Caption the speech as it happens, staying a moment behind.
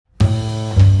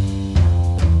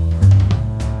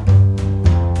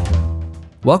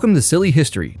Welcome to Silly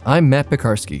History. I'm Matt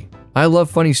Pekarsky. I love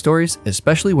funny stories,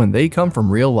 especially when they come from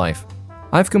real life.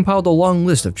 I've compiled a long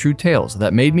list of true tales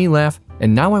that made me laugh,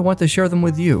 and now I want to share them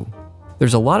with you.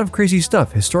 There's a lot of crazy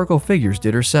stuff historical figures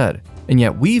did or said, and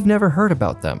yet we've never heard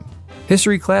about them.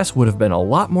 History class would have been a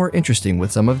lot more interesting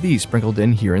with some of these sprinkled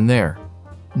in here and there.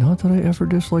 Not that I ever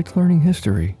disliked learning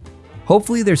history.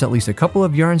 Hopefully there's at least a couple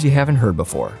of yarns you haven't heard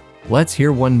before. Let's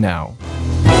hear one now.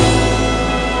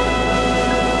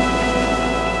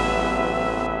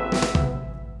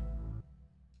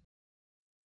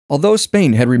 Although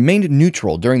Spain had remained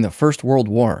neutral during the First World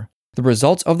War, the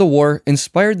results of the war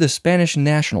inspired the Spanish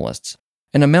Nationalists,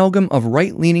 an amalgam of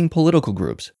right-leaning political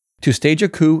groups, to stage a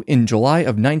coup in July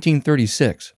of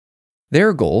 1936.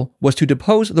 Their goal was to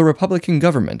depose the Republican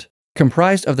government,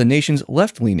 comprised of the nation's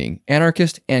left-leaning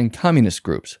anarchist and communist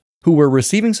groups, who were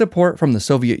receiving support from the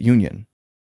Soviet Union.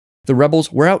 The rebels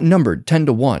were outnumbered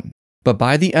 10-1, but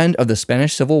by the end of the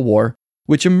Spanish Civil War,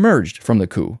 which emerged from the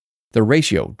coup, the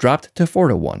ratio dropped to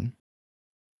 4-1.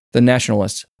 The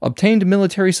Nationalists obtained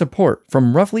military support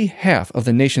from roughly half of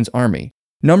the nation's army,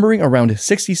 numbering around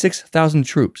 66,000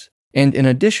 troops, and an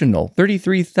additional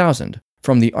 33,000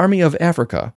 from the Army of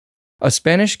Africa, a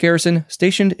Spanish garrison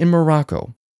stationed in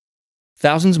Morocco.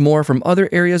 Thousands more from other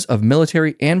areas of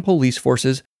military and police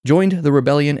forces joined the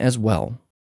rebellion as well.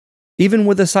 Even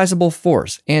with a sizable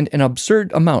force and an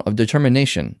absurd amount of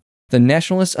determination, the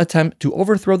Nationalists' attempt to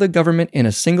overthrow the government in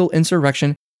a single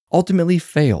insurrection ultimately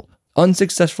failed,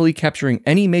 unsuccessfully capturing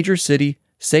any major city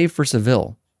save for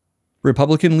Seville.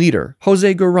 Republican leader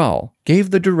José Guerral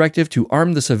gave the directive to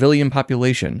arm the civilian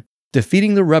population,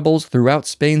 defeating the rebels throughout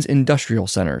Spain's industrial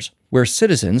centers, where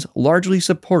citizens largely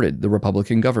supported the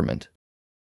Republican government.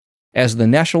 As the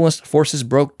Nationalist forces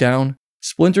broke down,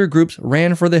 splinter groups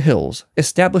ran for the hills,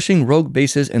 establishing rogue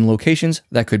bases in locations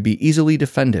that could be easily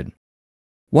defended.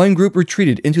 One group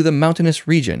retreated into the mountainous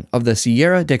region of the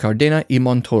Sierra de Cardena y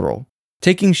Montoro,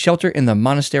 taking shelter in the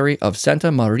monastery of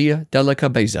Santa Maria de la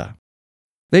Cabeza.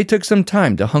 They took some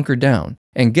time to hunker down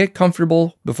and get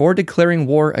comfortable before declaring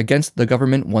war against the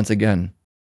government once again.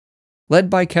 Led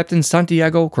by Captain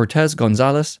Santiago Cortés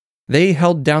González, they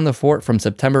held down the fort from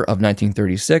September of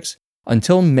 1936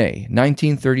 until May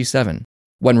 1937,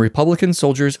 when Republican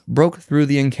soldiers broke through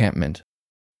the encampment.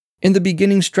 In the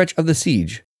beginning stretch of the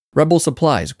siege, rebel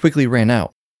supplies quickly ran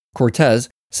out. Cortés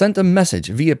sent a message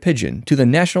via pigeon to the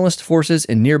Nationalist forces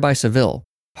in nearby Seville,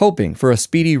 hoping for a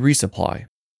speedy resupply.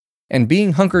 And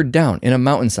being hunkered down in a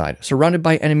mountainside surrounded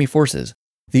by enemy forces,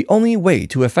 the only way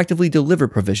to effectively deliver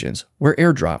provisions were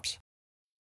airdrops.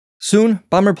 Soon,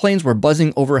 bomber planes were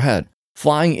buzzing overhead,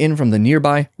 flying in from the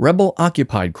nearby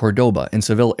rebel-occupied Cordoba and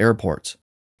Seville airports,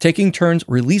 taking turns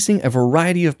releasing a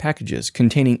variety of packages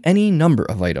containing any number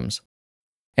of items.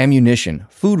 Ammunition,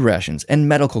 food rations, and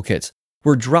medical kits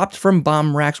were dropped from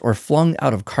bomb racks or flung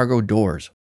out of cargo doors.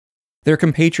 Their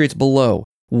compatriots below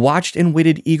watched and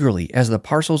waited eagerly as the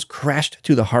parcels crashed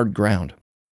to the hard ground.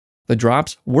 The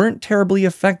drops weren't terribly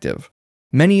effective.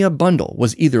 Many a bundle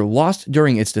was either lost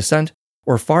during its descent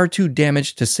or far too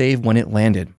damaged to save when it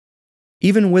landed.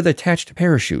 Even with attached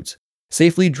parachutes,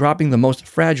 safely dropping the most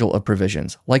fragile of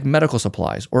provisions, like medical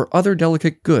supplies or other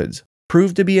delicate goods,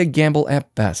 proved to be a gamble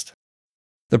at best.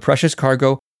 The precious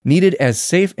cargo needed as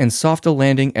safe and soft a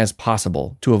landing as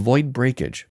possible to avoid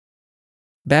breakage.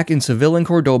 Back in Seville and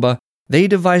Cordoba, they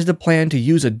devised a plan to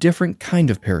use a different kind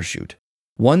of parachute,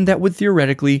 one that would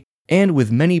theoretically, and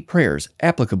with many prayers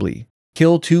applicably,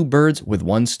 kill two birds with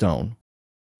one stone.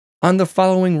 On the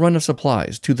following run of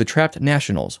supplies to the trapped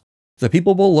nationals, the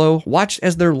people below watched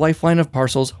as their lifeline of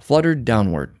parcels fluttered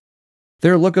downward.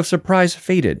 Their look of surprise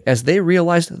faded as they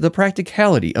realized the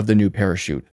practicality of the new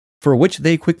parachute, for which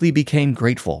they quickly became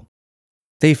grateful.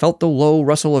 They felt the low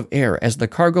rustle of air as the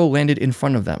cargo landed in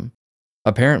front of them.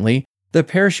 Apparently, the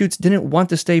parachutes didn't want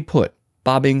to stay put,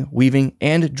 bobbing, weaving,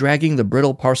 and dragging the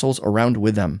brittle parcels around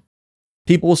with them.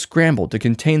 People scrambled to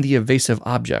contain the evasive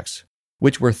objects,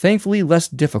 which were thankfully less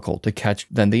difficult to catch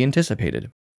than they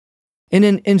anticipated. In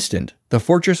an instant, the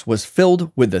fortress was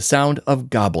filled with the sound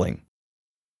of gobbling.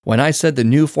 When I said the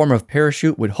new form of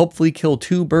parachute would hopefully kill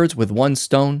two birds with one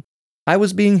stone, I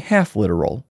was being half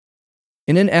literal.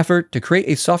 In an effort to create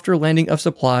a softer landing of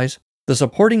supplies, the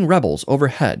supporting rebels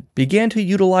overhead began to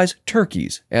utilize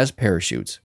turkeys as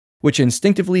parachutes, which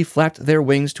instinctively flapped their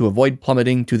wings to avoid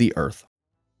plummeting to the earth.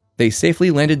 They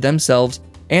safely landed themselves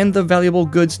and the valuable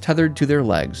goods tethered to their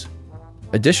legs.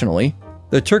 Additionally,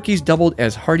 the turkeys doubled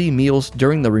as hearty meals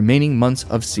during the remaining months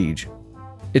of siege.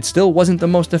 It still wasn't the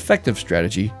most effective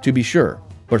strategy, to be sure,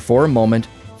 but for a moment,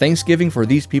 Thanksgiving for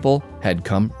these people had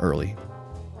come early.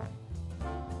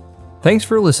 Thanks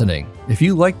for listening. If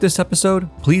you liked this episode,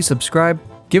 please subscribe,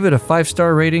 give it a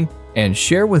 5-star rating, and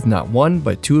share with not one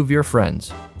but 2 of your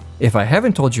friends. If I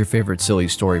haven't told your favorite silly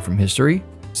story from history,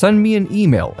 send me an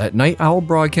email at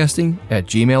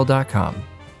nightowlbroadcasting@gmail.com.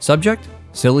 Subject: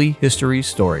 Silly History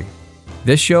Story.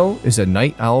 This show is a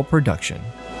Night Owl production.